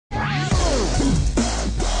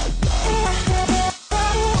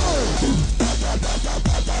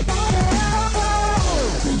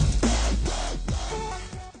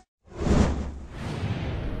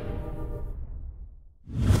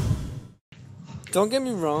Don't get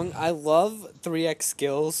me wrong, I love 3x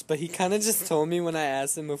skills, but he kind of just told me when I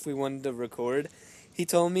asked him if we wanted to record, he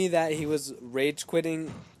told me that he was rage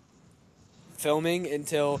quitting filming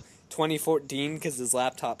until 2014 because his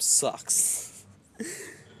laptop sucks.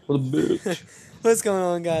 What a bitch. What's going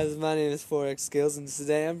on, guys? My name is 4x Skills, and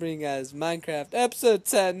today I'm bringing you guys Minecraft episode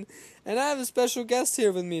 10, and I have a special guest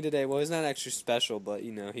here with me today. Well, he's not actually special, but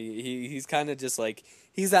you know, he's kind of just like,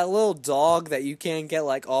 he's that little dog that you can't get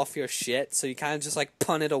like off your shit, so you kind of just like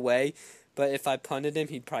punt it away. But if I punted him,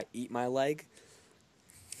 he'd probably eat my leg.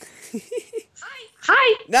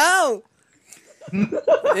 Hi. No.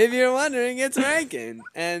 If you're wondering, it's Rankin,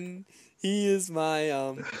 and he is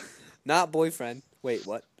my not boyfriend. Wait,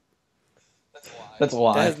 what? That's a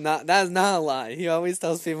lie. That is not a lie. He always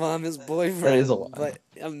tells people I'm his boyfriend. That is a lie. But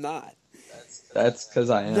I'm not. That's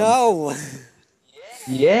because I am. No.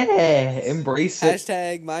 Yeah, embrace it.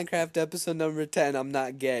 Hashtag Minecraft episode number 10. I'm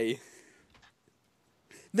not gay.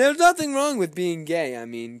 There's nothing wrong with being gay. I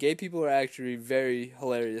mean, gay people are actually very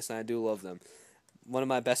hilarious, and I do love them. One of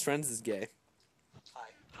my best friends is gay.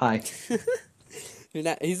 Hi.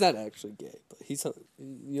 He's not actually gay, but he's.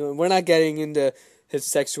 You know, we're not getting into his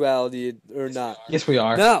sexuality or not. Yes, we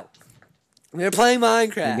are. No, we're playing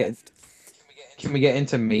Minecraft. Can we get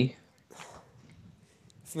into me?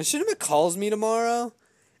 If Machinima calls me tomorrow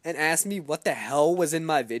and asks me what the hell was in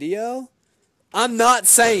my video, I'm not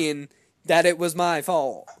saying that it was my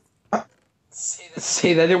fault.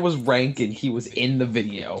 Say that it was Rankin. He was in the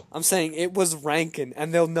video. I'm saying it was Rankin,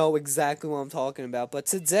 and they'll know exactly what I'm talking about. But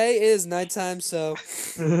today is nighttime, so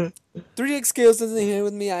 3x Skills isn't here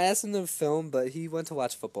with me. I asked him to film, but he went to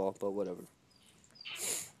watch football, but whatever.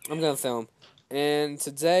 I'm going to film. And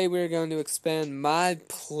today we're going to expand my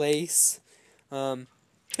place.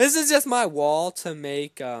 This is just my wall to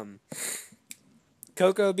make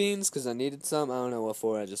cocoa beans, because I needed some. I don't know what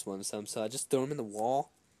for, I just wanted some, so I just threw them in the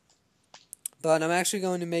wall. But I'm actually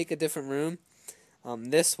going to make a different room.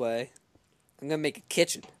 This way. I'm going to make a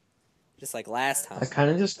kitchen. Just like last time. I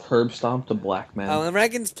kind of just curb stomped a black man. Oh, and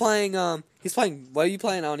Reagan's playing, he's playing, what are you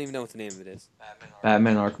playing? I don't even know what the name of it is.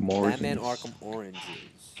 Batman Arkham Origins. Batman Arkham Oranges.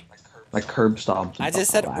 I curb stomped a I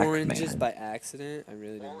just said black oranges man. by accident. I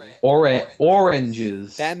really didn't mean.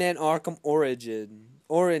 Oranges. Batman Arkham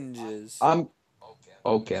Oranges. I'm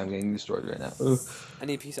getting destroyed right now. Ugh. I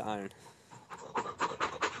need a piece of iron.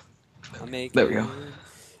 There we go.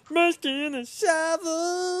 Making a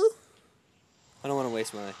shovel. I don't want to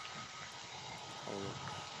waste my.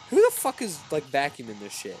 Who the fuck is like vacuuming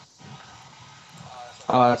this shit?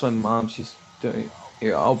 Oh, that's my mom. She's doing it.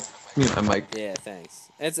 Here, I'll mute my mic. Yeah, thanks.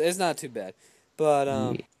 It's not too bad, but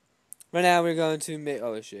right now we're going to make.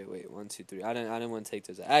 Oh shit! Wait, 1, 2, 3. I didn't want to take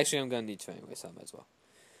those out. Actually, I'm gonna need to anyway, so I might as well.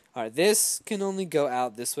 All right, this can only go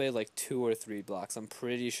out this way like 2 or 3 blocks. I'm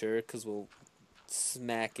pretty sure because we'll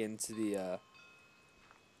smack into the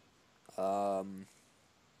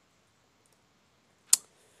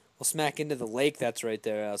we'll smack into the lake that's right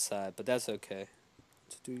there outside, but that's okay.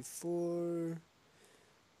 2, 3, 4.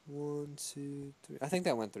 1, 2, 3. I think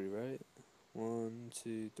that went 3, right? 1,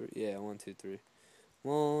 2, 3. Yeah, 1, 2, 3.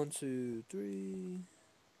 1, 2, 3.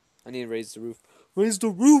 I need to raise the roof. Raise the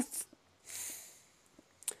roof!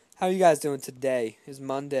 How are you guys doing today? It's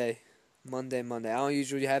Monday. Monday. I don't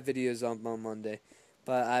usually have videos on Monday,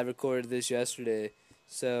 but I recorded this yesterday,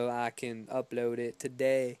 so I can upload it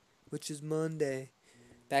today, which is Monday.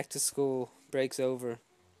 Back to school. Break's over.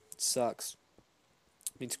 It sucks.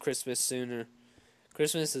 Means Christmas sooner.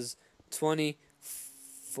 Christmas is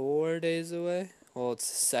 24 days away. Well,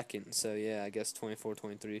 it's the 2nd, so yeah, I guess 24,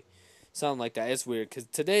 23. Something like that. It's weird, because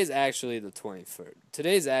today's actually the 21st.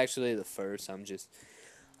 Today's actually the 1st. I'm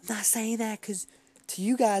not saying that because to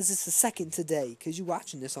you guys it's the 2nd today, because you're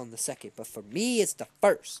watching this on the 2nd. But for me, it's the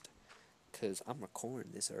 1st, because I'm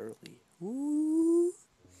recording this early. Ooh.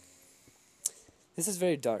 This is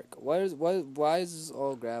very dark. Why is this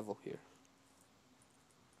all gravel here?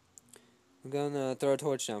 We're gonna throw a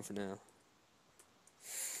torch down for now.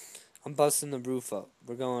 I'm busting the roof up.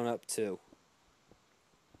 We're going up too.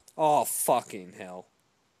 Oh, fucking hell.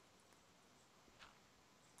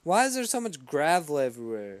 Why is there so much gravel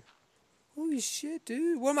everywhere? Holy shit,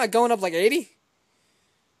 dude. What am I going up like 80?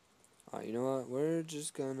 Alright, you know what? We're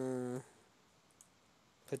just gonna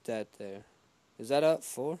put that there. Is that up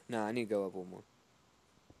 4? Nah, I need to go up 1 more.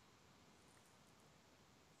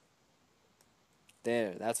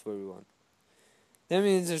 There, that's where we want. That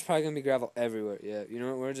means there's probably going to be gravel everywhere. Yeah, you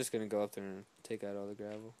know what? We're just going to go up there and take out all the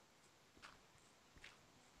gravel.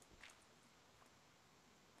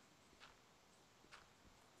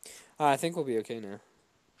 I think we'll be okay now.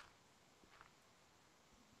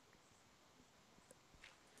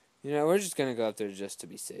 You know, we're just gonna go up there just to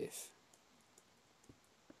be safe.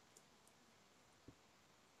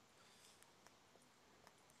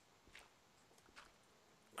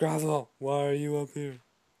 Gravel, why are you up here?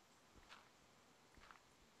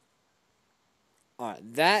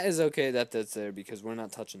 Alright, that is okay that that's there because we're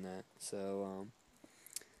not touching that. So,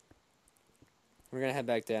 we're gonna head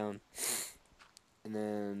back down. And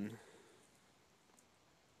then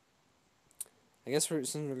I guess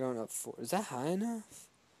since we're going up 4, is that high enough?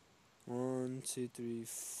 1, 2, 3,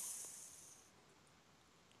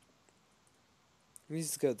 we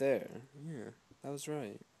just go there. Yeah, that was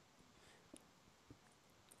right.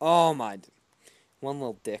 Oh my, one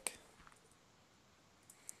little dick.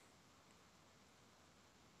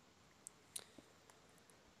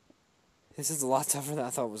 This is a lot tougher than I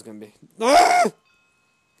thought it was gonna be. Ah!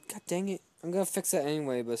 God dang it! I'm gonna fix it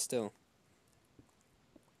anyway, but still.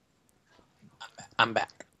 I'm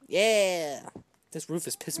back. Yeah. This roof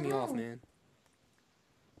is pissing me off, man.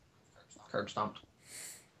 Curb stomped.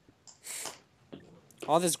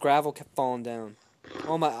 All this gravel kept falling down.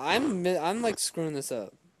 Oh my! I'm like screwing this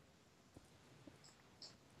up.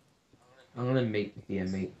 I'm gonna mate with the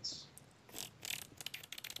inmates.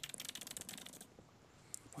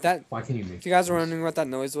 That. Why can you make? If you guys are wondering what that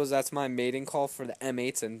noise was, that's my mating call for the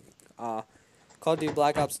M8s and Call of Duty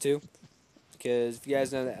Black Ops 2. Because if you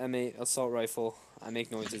guys know the M8 assault rifle, I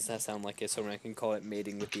make noises that sound like it, so I can call it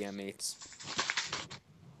mating with the M8s.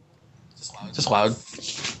 Just loud.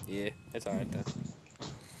 Yeah, it's alright though.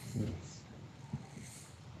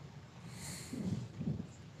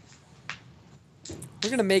 We're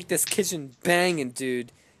gonna make this kitchen banging,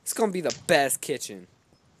 dude. It's gonna be the best kitchen.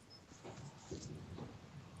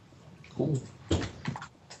 Cool.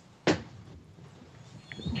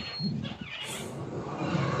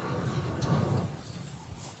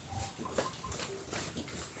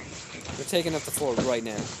 We're taking up the floor right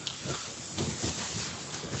now.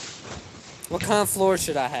 What kind of floor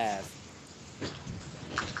should I have?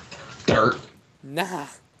 Dirt. Nah.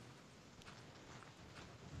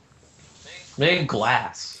 Make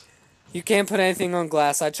glass. You can't put anything on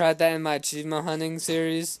glass. I tried that in my achievement hunting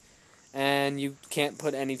series, and you can't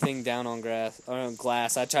put anything down on grass or on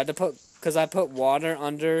glass. I tried to because I put water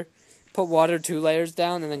 2 layers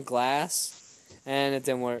down and then glass, and it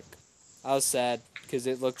didn't work. I was sad because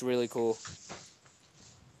it looked really cool.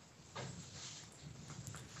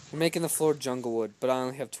 We're making the floor jungle wood, but I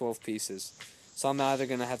only have 12 pieces. So I'm either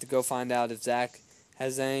going to have to go find out if Zach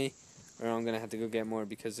has any, or I'm going to have to go get more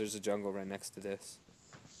because there's a jungle right next to this.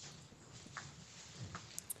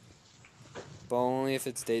 But only if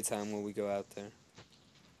it's daytime will we go out there.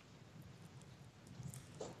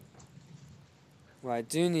 What I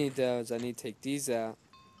do need, though, is I need to take these out.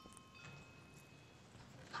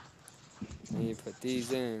 I need to put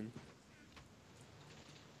these in.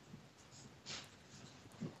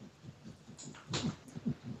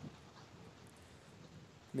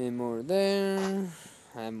 Made more there.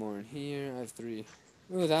 I have more in here. I have 3.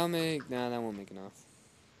 Ooh, that'll make... Nah, that won't make enough.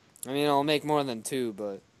 I mean, I'll make more than 2,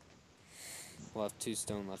 but... We'll have 2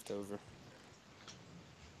 stone left over.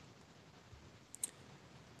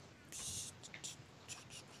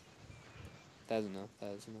 That's enough.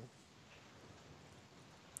 That is enough.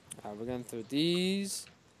 Alright, we're gonna throw these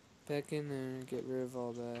back in there. Get rid of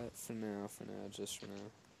all that for now. Just for now.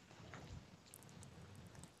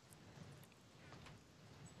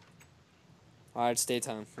 Alright, it's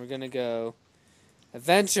daytime. We're gonna go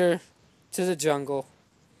adventure to the jungle.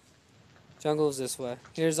 Jungle is this way.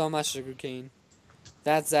 Here's all my sugar cane.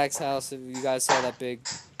 That's Zach's house. If you guys saw that big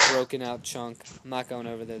broken out chunk. I'm not going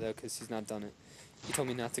over there though because he's not done it. He told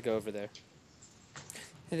me not to go over there.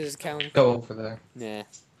 It is counting. Go over there. Nah.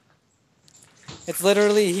 It's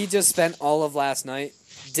literally, he just spent all of last night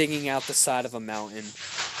digging out the side of a mountain.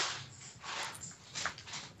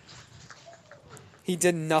 He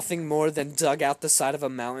did nothing more than dug out the side of a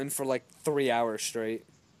mountain for like 3 hours straight.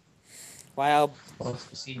 When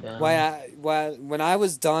I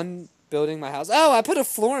was done building my house. Oh, I put a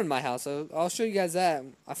floor in my house. I'll show you guys that.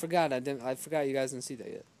 I forgot you guys didn't see that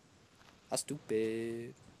yet. How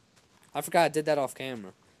stupid. I forgot I did that off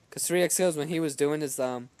camera. Cause 3x Skills, when he was doing his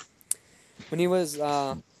when he was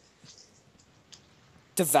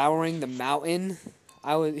devouring the mountain,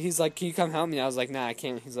 he's like, "Can you come help me?" I was like, "Nah, I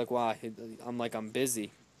can't." He's like, "Why?" I'm like, "I'm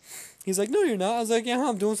busy." He's like, "No, you're not." I was like, "Yeah,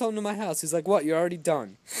 I'm doing something to my house." He's like, "What? You're already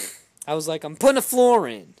done." I was like, "I'm putting a floor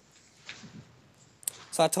in."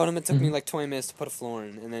 So I told him it took me like 20 minutes to put a floor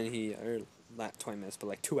in, and then or not 20 minutes, but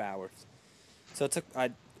like 2 hours. So it took,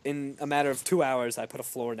 in a matter of 2 hours, I put a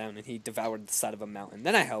floor down, and he devoured the side of a mountain.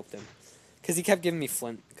 Then I helped him, because he kept giving me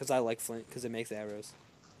flint, because I like flint, because it makes arrows.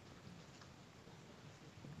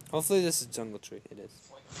 Hopefully this is jungle tree. It is.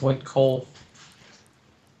 Flint coal.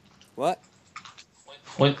 What?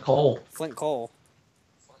 Flint coal. Flint coal.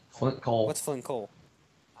 Flint coal. What's flint coal?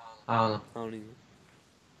 I don't know. I don't even.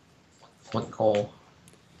 Flint coal.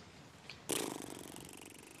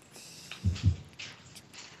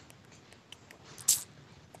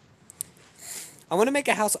 I want to make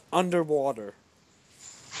a house underwater.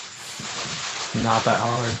 Not that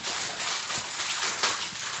hard.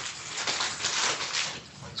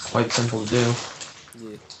 It's quite simple to do.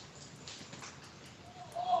 Yeah.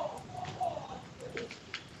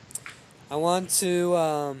 I want to,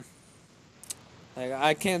 like,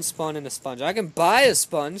 I can't spawn in a sponge. I can buy a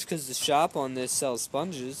sponge because the shop on this sells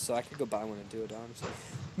sponges, so I could go buy one and do it, honestly.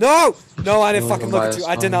 No! No, I didn't Really fucking gonna look buy at a you.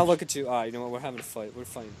 I did not sponge? look at you. Alright, you know what? We're having a fight. We're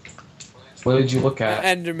fighting. What did you look at?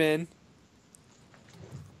 Enderman.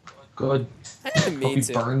 Good. I didn't Hope mean he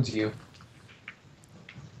to. burns you.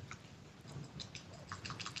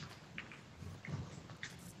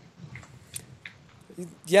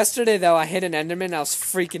 Yesterday, though, I hit an Enderman and I was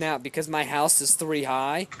freaking out because my house is 3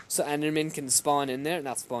 high, so Enderman can spawn in there.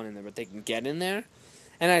 Not spawn in there, but they can get in there.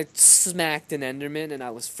 And I smacked an Enderman and I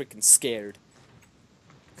was freaking scared.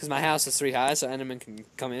 Because my house is 3 high, so Enderman can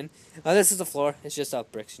come in. Oh, this is the floor. It's just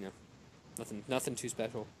up bricks, you know. Nothing too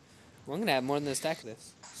special. Well, I'm going to have more than a stack of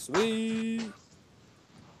this. Sweet!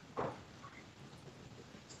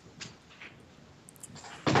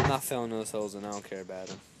 I'm not filling those holes and I don't care about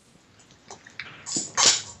them.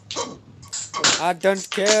 I don't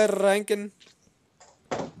care, Rankin.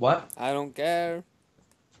 What? I don't care.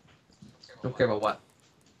 Don't care about what?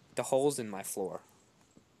 The holes in my floor.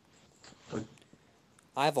 Good.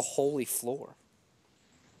 I have a holy floor.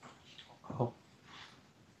 Oh.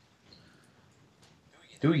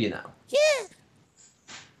 Do you now? Yeah!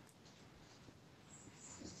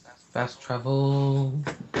 Fast travel.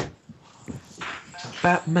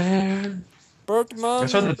 Batman. Berkman. I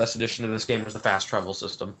started the best edition of this game was the fast travel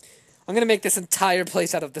system. I'm gonna make this entire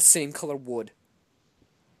place out of the same color wood.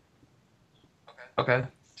 Okay.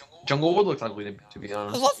 Junglewood looks ugly, to be I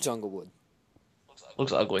honest. love Junglewood.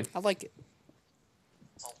 Looks ugly. I like it.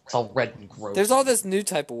 It's all red and gross. There's all this new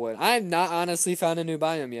type of wood. I have not honestly found a new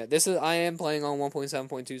biome yet. I am playing on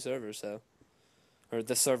 1.7.2 server, so. Or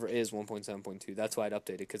the server is 1.7.2. That's why it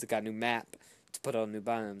updated, because it got a new map to put all new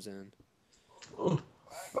biomes in.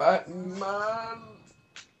 Batman.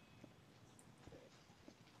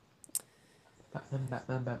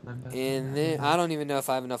 Batman. And then, I don't even know if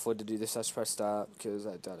I have enough wood to do this. I should press stop, because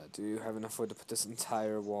I doubt I do have enough wood to put this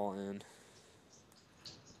entire wall in.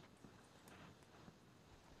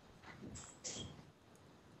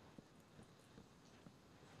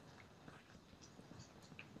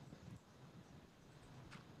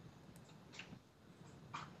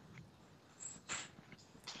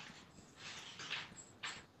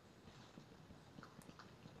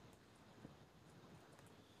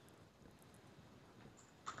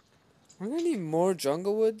 We're gonna need more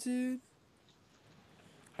jungle wood, dude.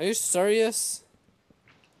 Are you serious?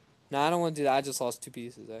 No, I don't want to do that. I just lost 2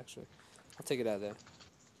 pieces, actually. I'll take it out of there.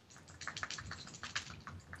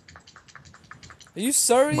 Are you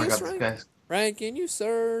serious, Oh my god, guys. Rankin, you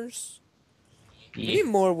sirs? I Yeah. need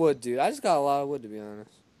more wood, dude. I just got a lot of wood, to be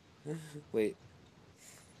honest. Wait.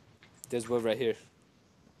 There's wood right here.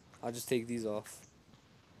 I'll just take these off.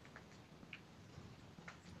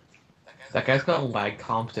 That guy's got lag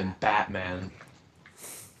comped in Batman.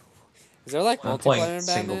 Is there like I'm multiplayer playing in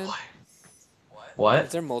single Batman? player. What?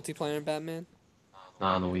 Is there multiplayer in Batman?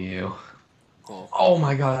 Not on the Wii U. Oh. Oh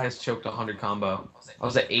my god, I just choked 100 combo. I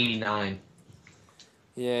was at 89.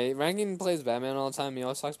 Yeah, Rankin plays Batman all the time. He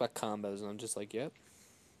always talks about combos, and I'm just like, yep.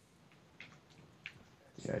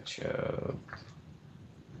 Yeah, choked.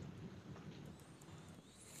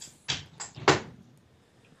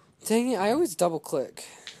 Dang it, I always double click.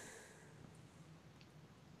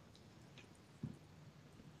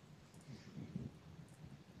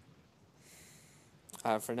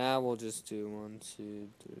 Alright, for now we'll just do 1, 2,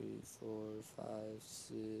 3, 4, 5,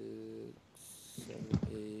 6, 7,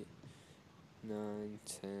 8, 9,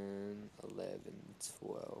 10, 11,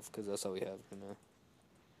 12, because that's all we have for now.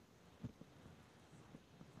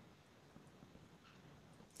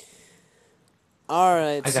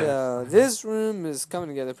 Alright, so this room is coming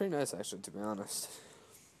together pretty nice, actually, to be honest.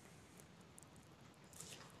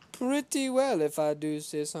 Pretty well, if I do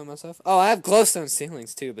say so myself. Oh, I have glowstone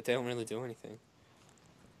ceilings, too, but they don't really do anything.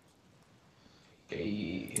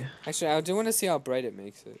 Okay. Actually, I do want to see how bright it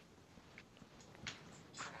makes it.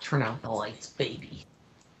 Turn out the lights, baby.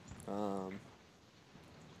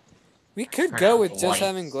 We could Turn go out with the just lights.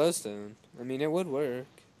 having glowstone. I mean, it would work.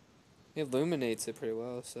 It illuminates it pretty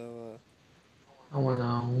well, so, I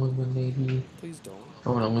wanna eliminate you. Please don't. I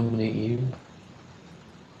wanna eliminate you.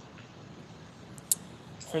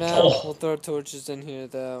 For now, Oh! we'll throw torches in here,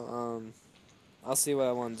 though. I'll see what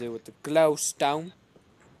I want to do with the glowstone.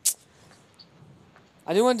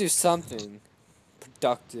 I do want to do something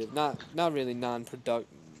productive. Not really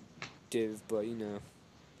non-productive, but, you know.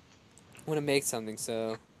 I want to make something,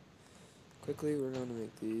 so... Quickly, we're going to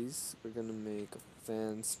make these. We're going to make a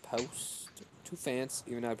fence post. 2 fence,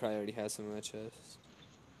 even though I probably already have some in my chest.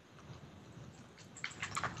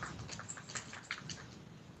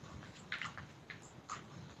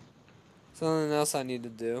 Something else I need to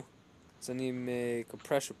do is I need to make a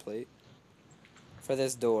pressure plate for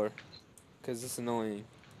this door, because it's annoying.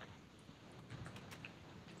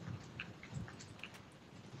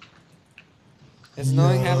 It's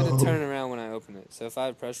annoying having to turn around when I open it. So if I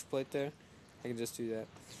have a pressure plate there, I can just do that.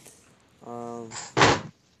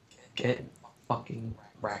 Get fucking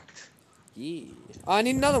wrecked. Yeah. Oh, I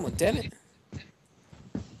need another one, damn it.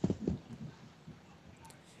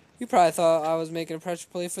 You probably thought I was making a pressure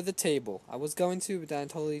plate for the table. I was going to, but then I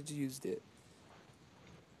totally used it.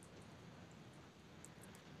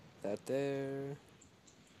 That there.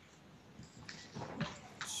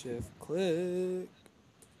 Shift click.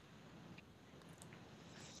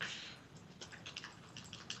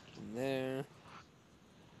 And there.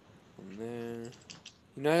 And there.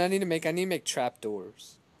 You know what I need to make? I need to make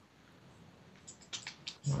trapdoors.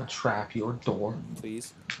 I'm gonna trap your door.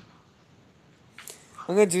 Please.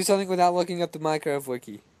 I'm gonna do something without looking up the Minecraft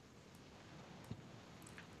wiki.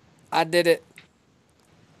 I did it.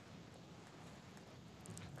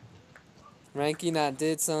 Ranking, I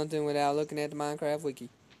did something without looking at the Minecraft wiki.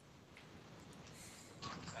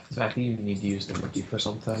 So I think you need to use the wiki for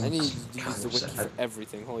something. I need to use Kind the of wiki sad. for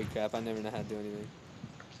everything. Holy crap, I never know how to do anything.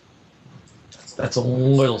 That's a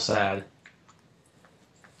little sad.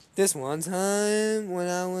 This one time when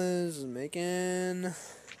I was making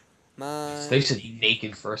my... They said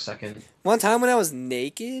naked for a second. One time when I was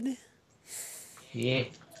naked? Yeah.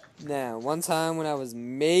 No, one time when I was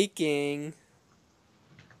making...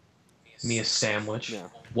 Me a sandwich. No.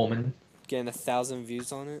 Woman. Getting 1,000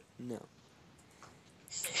 views on it? No.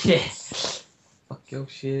 Yeah. Fuck your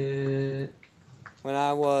shit. When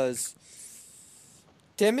I was...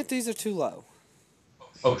 Damn it, these are too low.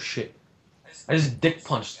 Oh shit. I just dick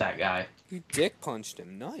punched that guy. You dick punched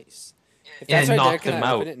him. Nice. If Yeah, that's right there, knocked can him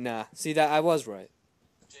I open out. it? Nah. See, that I was right.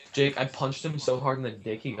 Jake, I punched him so hard in the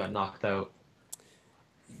dick he got knocked out.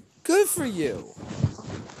 Good for you.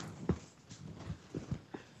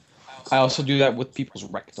 I also do that with people's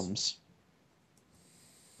rectums.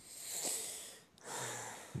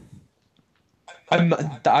 I'm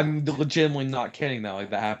legitimately not kidding though.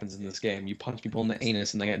 Like that happens in this game. You punch people in the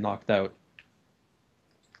anus and they get knocked out.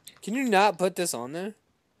 Can you not put this on there?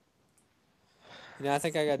 You know, I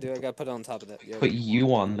think I gotta do it. I gotta put it on top of that. Yep. Put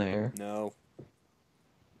you on there. No.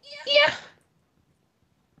 Yeah.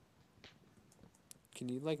 Can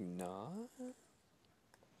you, like, not?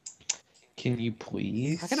 Can you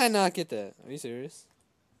please? How can I not get that? Are you serious?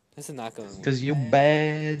 This is not going. Because you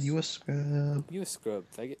bad. You a scrub. You a scrub,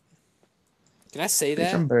 faggot. Can I say Bitch,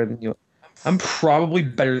 that? I'm better than you. I'm probably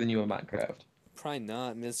better than you in Minecraft. Probably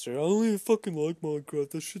not, mister. I don't even fucking like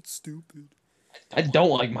Minecraft. That shit's stupid. I don't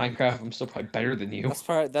like Minecraft. I'm still probably better than you.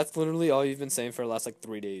 That's literally all you've been saying for the last, like,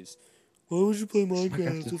 3 days. Why would you play Minecraft?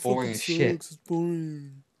 Minecraft is It boring fucking as sucks. shit. It's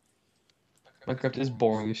boring. Minecraft is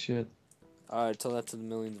boring as shit. Alright, tell that to the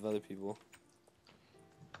millions of other people.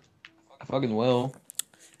 I fucking will.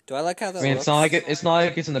 Do I like how that I mean, looks? it's not like it's not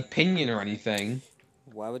like it's an opinion or anything.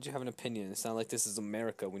 Why would you have an opinion? It's not like this is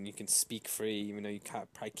America when you can speak free, even though you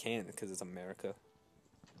probably can't because it's America.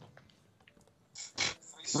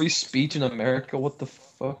 Free speech in America? What the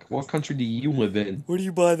fuck? What country do you live in? Where do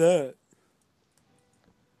you buy that?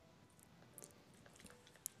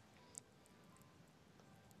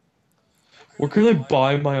 Where can I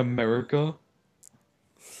buy my America?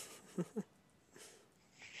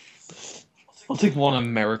 I'll take one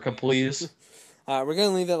America, please. Alright, we're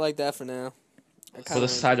gonna leave it like that for now. For the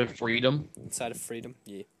side of freedom. Side of freedom,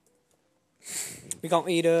 yeah. We gonna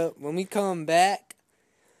eat up. When we come back,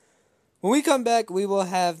 we will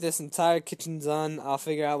have this entire kitchen done. I'll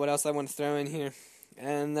figure out what else I want to throw in here.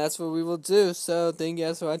 And that's what we will do. So, thank you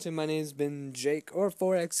guys for watching. My name's been Jake, or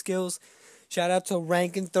 4X Skills. Shout out to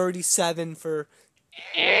Rankin37 for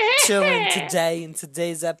chilling today in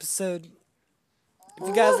today's episode. If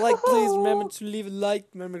you guys like, please remember to leave a like.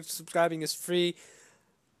 Remember, subscribing is free.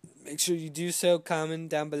 Make sure you do so. Comment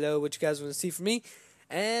down below what you guys want to see from me.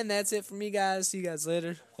 And that's it for me, guys. See you guys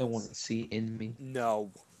later. I want to see in me.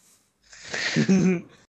 No.